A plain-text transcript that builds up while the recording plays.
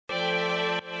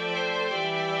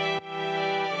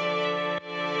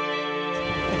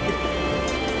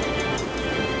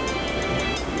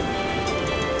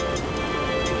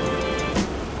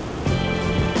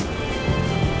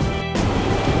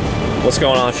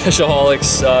going on,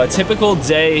 FishAholics? Typical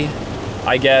day,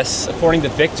 I guess, according to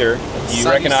Victor. You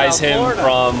recognize him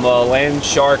from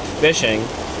Landshark fishing.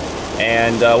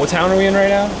 And what town are we in right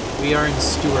now? We are in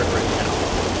Stuart right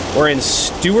now. We're in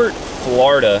Stuart,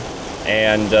 Florida,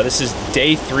 and this is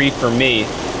day 3 for me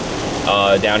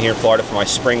down here in Florida for my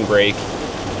spring break.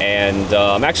 And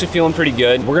I'm actually feeling pretty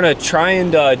good. We're gonna try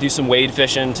and do some wade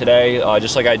fishing today,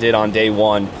 just like I did on day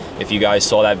 1. If you guys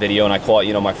saw that video, and I caught,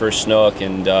 my first snook,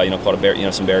 and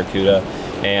caught some barracuda,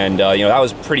 and that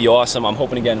was pretty awesome. I'm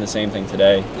hoping to get in the same thing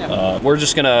today. Yeah. We're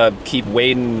just gonna keep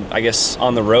wading, I guess,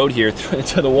 on the road here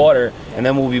to the water, and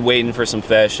then we'll be waiting for some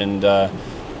fish and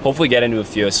hopefully get into a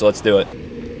few. So let's do it.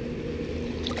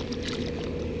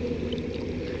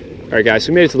 All right, guys,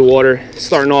 so we made it to the water.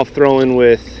 Starting off throwing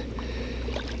with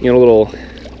a little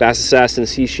Bass Assassin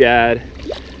Sea Shad.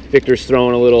 Victor's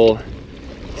throwing a little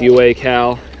DOA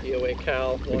Cal. DOA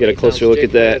Cal. We'll get a closer look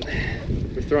at that.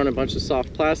 We're throwing a bunch of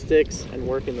soft plastics and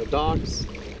working the docks.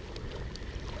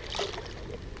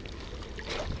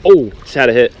 Oh, just had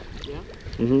a hit. Yeah?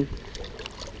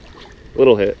 Mm-hmm.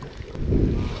 Little hit.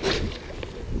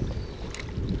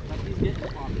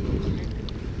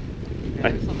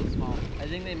 Something small. I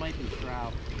think they might be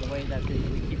trout, the way that we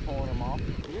keep pulling them off.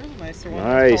 Here's a nicer one.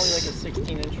 Nice. It's probably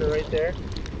like a 16-incher right there.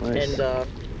 Nice. And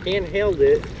he inhaled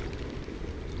it.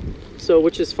 So,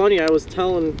 which is funny, I was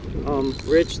telling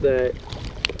Rich that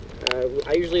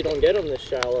I usually don't get them this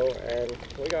shallow, and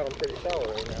we got them pretty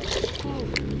shallow right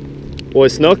now. Boy,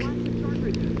 snook?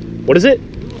 What is it?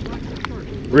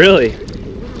 Really?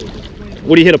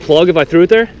 Would he hit a plug if I threw it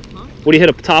there? Huh? Would he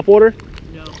hit a top water?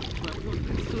 No, but look,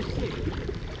 it's so sick.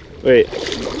 Wait.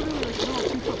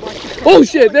 Oh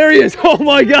shit, there he is! Oh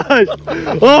my gosh!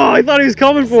 Oh, I thought he was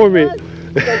coming for me.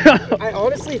 I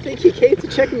honestly think he came to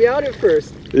check me out at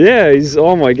first. Yeah, he's,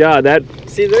 oh my god, that...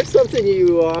 See, there's something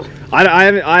you...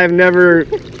 I've never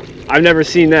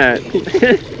seen that.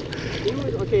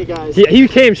 Okay, guys. He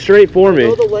came straight for me.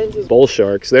 The lenses... Bull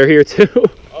sharks, they're here too.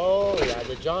 Oh yeah,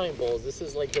 the giant bulls. This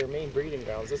is like their main breeding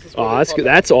grounds. This is. Oh, that's good.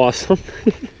 That's awesome.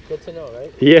 Good to know,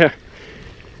 right? Yeah.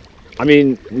 I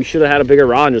mean, we should have had a bigger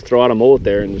rod and just throw out a mullet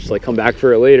there and just like come back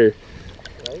for it later.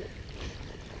 Right.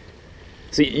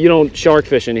 See, you don't shark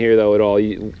fish in here though at all.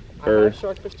 I have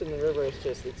shark fished in the river. It's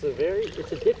just it's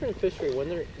a different fishery. When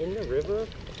they're in the river,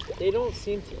 they don't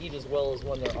seem to eat as well as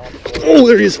when they're offshore. Oh,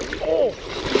 there he is.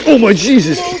 Oh my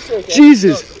Jesus.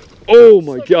 Jesus. Oh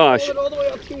my gosh.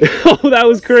 Oh, that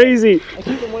was crazy. I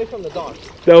keep them away from the docks.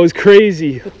 That was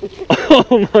crazy.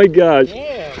 Oh my gosh.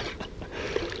 Damn.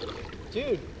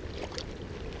 Dude.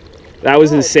 That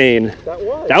was insane.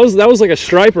 That was like a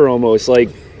striper almost, like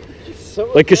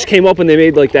just came up and they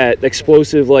made like that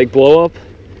explosive like blow up.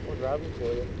 We'll grab him for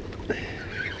you.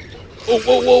 Oh,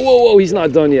 whoa, whoa, whoa, whoa, he's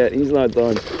not done yet. He's not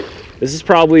done. This is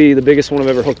probably the biggest one I've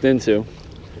ever hooked into.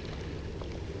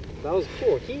 That was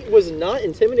cool. He was not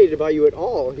intimidated by you at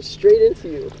all. He's straight into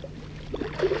you.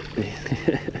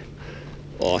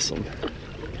 Awesome.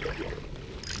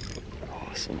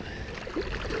 Awesome.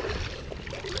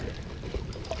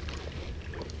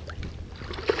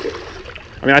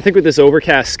 I mean, I think with this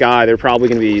overcast sky, they're probably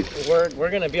going to be... We're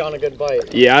going to be on a good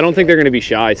bite. Yeah, I don't think they're going to be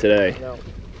shy today. No.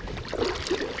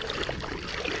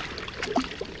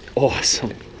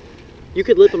 Awesome. You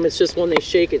could lip them. It's just when they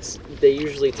shake, they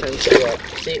usually tend to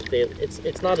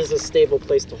it's not as a stable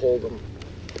place to hold them.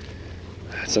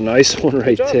 That's a nice one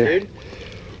right there. Dude.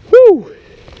 Woo!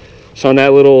 It's on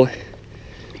that little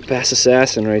Bass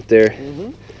Assassin right there.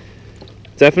 Mm-hmm.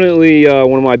 Definitely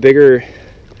one of my bigger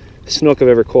snook I've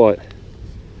ever caught.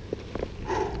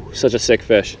 Such a sick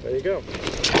fish. There you go.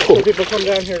 That's what people come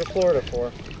down here to Florida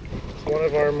for. It's one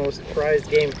of our most prized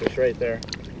game fish right there.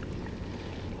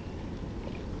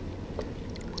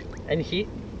 And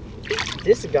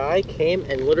this guy came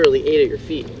and literally ate at your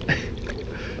feet.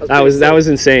 That was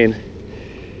insane.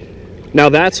 Now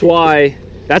that's why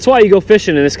you go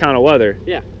fishing in this kind of weather.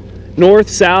 Yeah. North,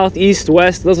 south, east,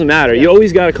 west, doesn't matter. Yeah. You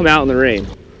always got to come out in the rain.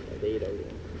 They eat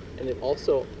everything. And then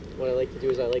also, what I like to do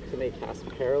is I like to make casts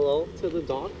parallel to the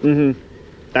dock. Mm-hmm.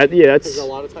 That's because a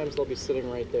lot of times they'll be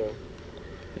sitting right there.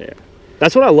 Yeah.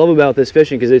 That's what I love about this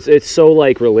fishing, because it's so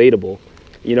like relatable,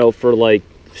 for like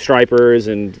stripers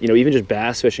and even just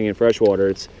bass fishing in freshwater.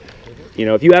 It's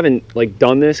if you haven't like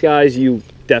done this, guys, you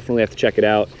definitely have to check it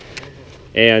out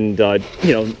and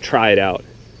try it out.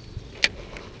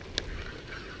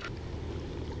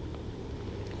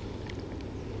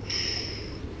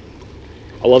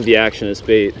 I love the action of this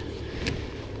bait.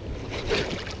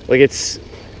 Like it's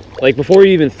like before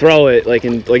you even throw it, like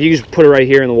you just put it right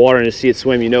here in the water and just see it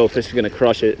swim, you know a fish is gonna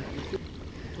crush it.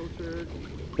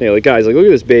 you know, like guys, like look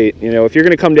at this bait. You know, if you're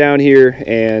gonna come down here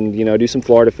and, you know, do some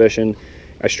Florida fishing,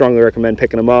 I strongly recommend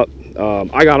picking them up.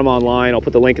 I got them online. I'll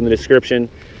put the link in the description,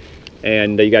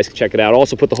 and you guys can check it out. I'll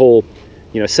also put the whole,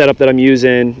 you know, setup that I'm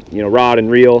using, you know, rod and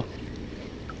reel.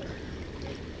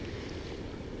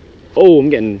 Oh, I'm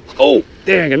getting, oh,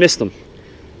 dang, I missed him.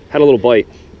 Had a little bite.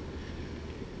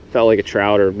 Felt like a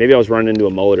trout, or maybe I was running into a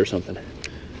mullet or something.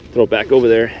 Throw it back over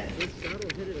there.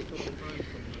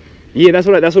 Yeah, that's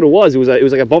what it was. It was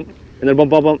like a bump, and then a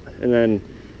bump, bump, bump, and then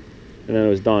it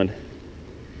was done.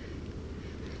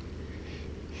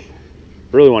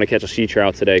 Really want to catch a sea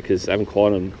trout today because I haven't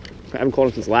caught him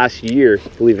since last year,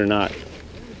 believe it or not.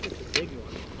 I'm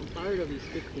tired of these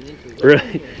 15 inches.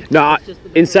 Really? No,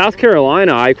 in South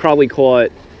Carolina, I probably caught,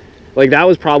 like that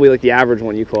was probably like the average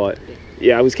one you caught.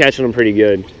 Yeah, I was catching them pretty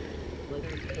good.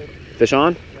 Fish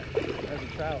on? Yeah, there's a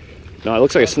trout. No, it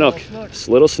looks like a snook.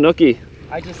 Little snooky.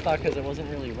 I just thought because it wasn't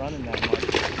really running that much.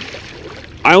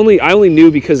 I only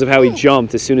knew because of how he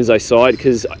jumped as soon as I saw it,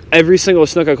 because every single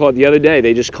snook I caught the other day,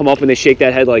 they just come up and they shake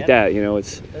that head like that, you know,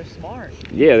 They're smart.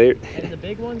 Yeah, And the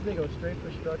big ones, they go straight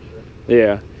for structure.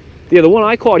 Yeah. Yeah, the one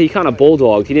I caught, he kind of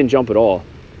bulldogged. He didn't jump at all.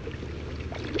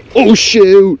 Oh,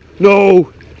 shoot!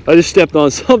 No! I just stepped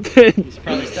on something. He's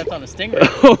probably stepped on a stingray.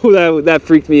 Oh, that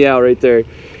freaked me out right there.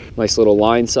 Nice little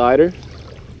line sider.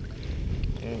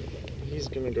 And he's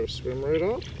going to go swim right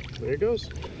off. There he goes.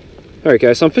 All right,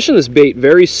 guys, so I'm fishing this bait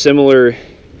very similar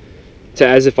to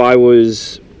as if I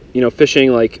was, you know,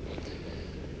 fishing like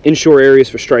inshore areas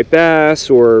for striped bass,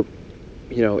 or,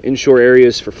 you know, inshore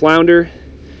areas for flounder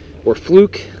or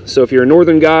fluke. So if you're a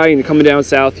northern guy and you're coming down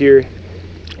south here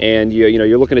and you know,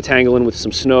 you're looking to tangle in with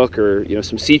some snook or, you know,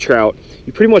 some sea trout,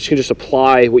 you pretty much can just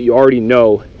apply what you already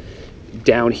know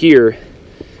down here,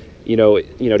 you know,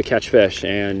 to catch fish,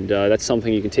 and that's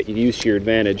something you can use to your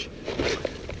advantage.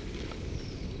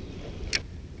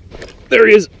 There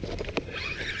he is.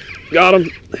 Got him.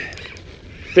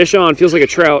 Fish on. Feels like a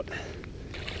trout.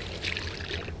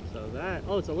 So that,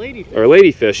 oh, it's a ladyfish. Or a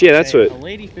ladyfish. Yeah, that's what. A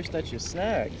ladyfish that you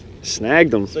snagged.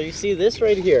 Snagged them. So you see this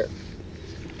right here.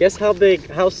 Guess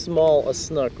how small a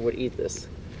snook would eat this?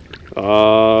 I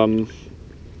don't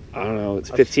know. It's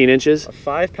 15 inches. A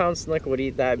 5-pound snook would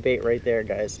eat that bait right there,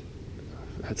 guys.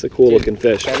 That's a cool looking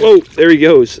fish. Whoa, there he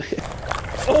goes.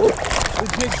 Oh,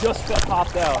 the jig just got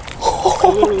popped out.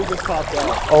 It literally just popped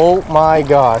out. Oh my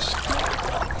gosh.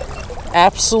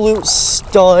 Absolute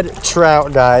stud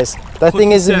trout, guys. That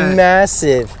thing is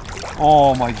massive.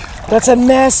 Oh my God. That's a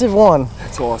massive one.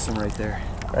 That's awesome right there.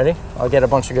 Ready? I'll get a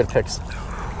bunch of good pics.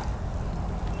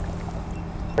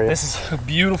 This is a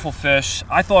beautiful fish.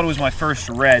 I thought it was my first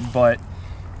red, but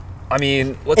I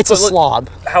mean, it's a slob.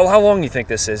 How long do you think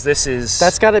this is? This is.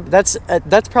 That's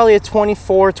probably a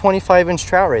 24, 25 inch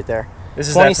trout right there. This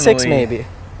is 26 maybe.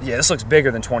 Yeah, this looks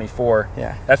bigger than 24.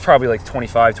 Yeah. That's probably like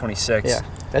 25, 26. Yeah,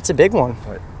 that's a big one.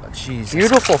 But geez,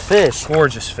 beautiful fish.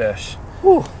 Gorgeous fish.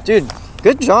 Whew, dude,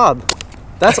 good job.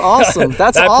 That's awesome.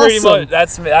 That's awesome. Pretty much,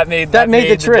 that made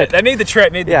the trip. That made the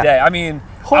trip. Made the day. I mean,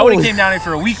 I would have came down here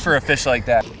for a week for a fish like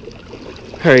that.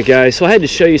 All right, guys. So I had to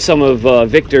show you some of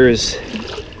Victor's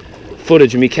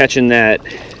footage of me catching that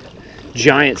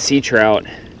giant sea trout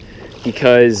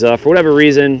because for whatever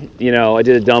reason, you know, I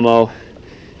did a demo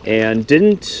and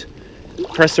didn't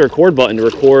press the record button to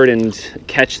record and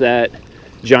catch that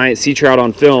giant sea trout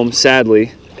on film,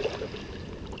 sadly.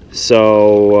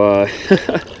 So,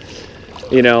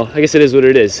 you know, I guess it is what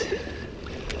it is.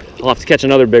 I'll have to catch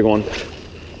another big one.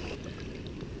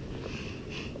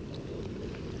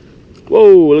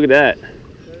 Whoa, look at that.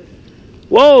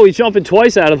 Whoa, he's jumping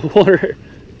twice out of the water.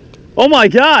 Oh my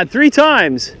God, 3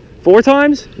 times. 4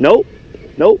 times? Nope.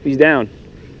 Nope, he's down.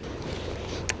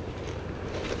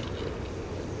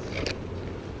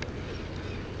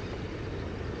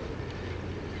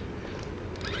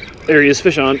 There he is,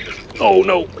 fish on. Oh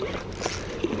no.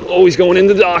 Oh, he's going in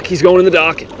the dock. He's going in the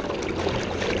dock.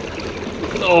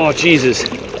 Oh, Jesus.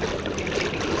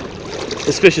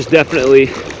 This fish is definitely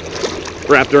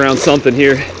wrapped around something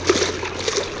here.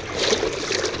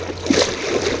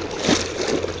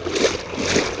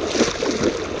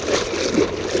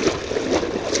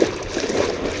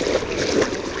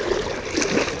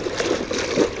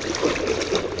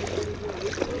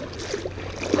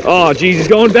 Oh, geez, he's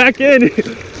going back in.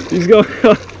 He's going,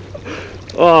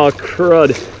 oh,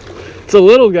 crud. It's a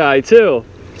little guy, too.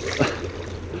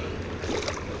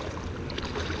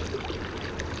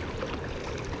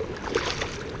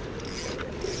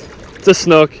 It's a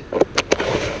snook.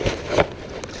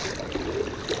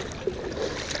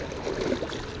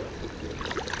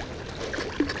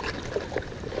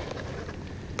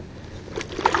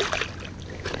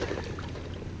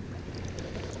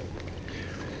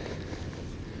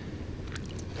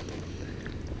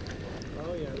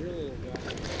 Oh yeah, real little guy.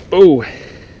 Oh.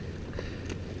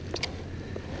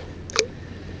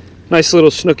 Nice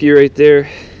little snooky right there.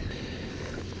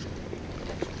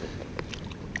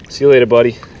 See you later,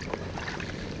 buddy.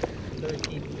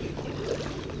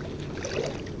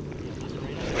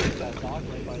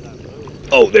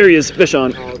 Oh, there he is, fish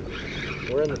on.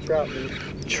 We're in the trout beach.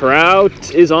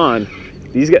 Trout is on.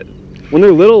 These guys, when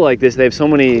they're little like this, they have so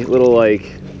many little like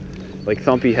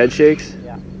thumpy head shakes.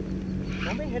 Yeah.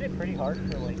 Don't they hit it pretty hard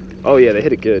for like? Oh yeah, they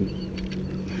hit it good.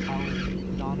 How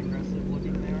non-aggressive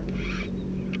looking they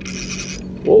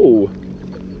are. Whoa,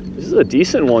 this is a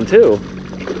decent one too.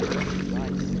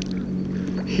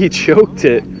 Nice. He choked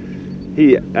it.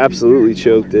 He absolutely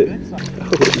choked it.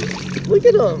 Look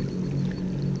at him.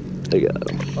 I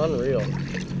got him. Unreal.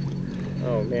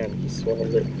 Oh man, he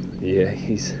swallowed it. Yeah,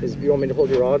 he's. You want me to hold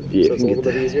your rod? Yeah, so it's a little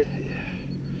bit easier? Yeah.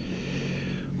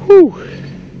 Whew.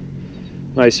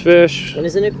 Nice fish. And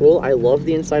isn't it cool? I love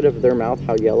the inside of their mouth,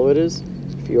 how yellow it is.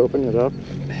 If you open it up,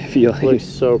 I feel like it looks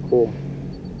so cool.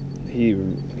 He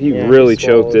really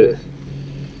choked it.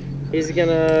 He's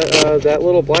gonna, that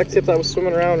little black tip that was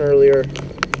swimming around earlier,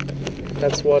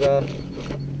 that's what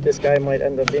this guy might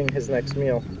end up being his next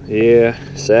meal. Yeah,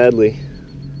 sadly.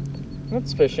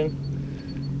 That's fishing.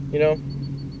 You know,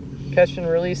 catch and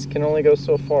release can only go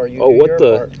so far. You Oh, do what your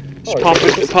the? part.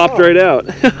 It popped right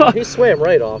out. He swam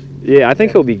right off. Yeah, I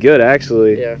think he'll be good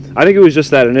actually. Yeah. I think it was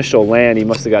just that initial land. He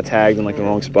must have got tagged in like the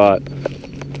wrong spot.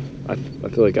 I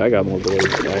feel like I got more below.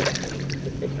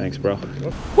 Thanks, bro.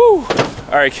 Whew.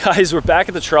 All right, guys, we're back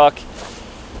at the truck.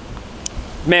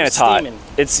 Man, it's hot.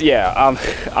 It's, yeah,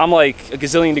 I'm like a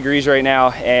gazillion degrees right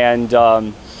now, and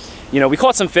you know, we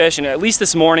caught some fish, and at least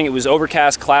this morning it was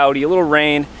overcast, cloudy, a little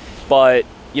rain, but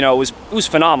you know, it was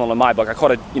phenomenal in my book. I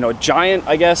caught a giant,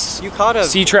 I guess. You caught a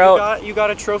sea trout. You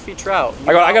got a trophy trout.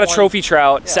 I got a trophy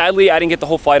trout. Yeah. Sadly, I didn't get the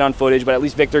whole fight on footage, but at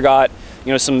least Victor got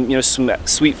some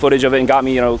sweet footage of it and got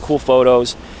me cool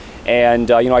photos. And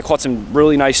I caught some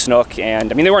really nice snook,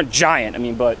 and I mean they weren't giant. I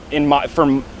mean, but for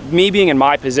me being in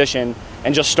my position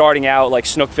and just starting out like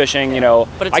snook fishing,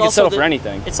 but I could settle for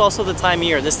anything. It's also the time of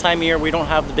year. This time of year we don't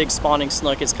have the big spawning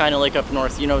snook. It's kind of like up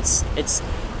north. It's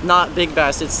not big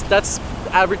bass. That's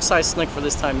average size snook for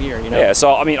this time of year. Yeah.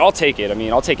 So I mean, I'll take it. I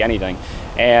mean, I'll take anything.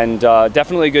 And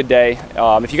definitely a good day.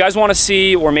 If you guys want to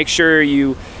see or make sure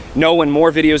you know when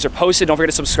more videos are posted, don't forget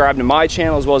to subscribe to my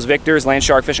channel as well as Victor's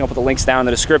Landshark Fishing. I'll put the links down in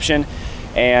the description.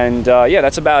 And yeah,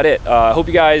 that's about it. I hope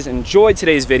you guys enjoyed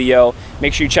today's video.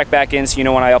 Make sure you check back in so you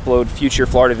know when I upload future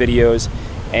Florida videos.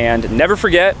 And never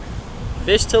forget,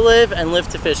 fish to live and live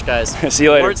to fish, guys. See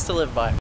you later. Words to live by.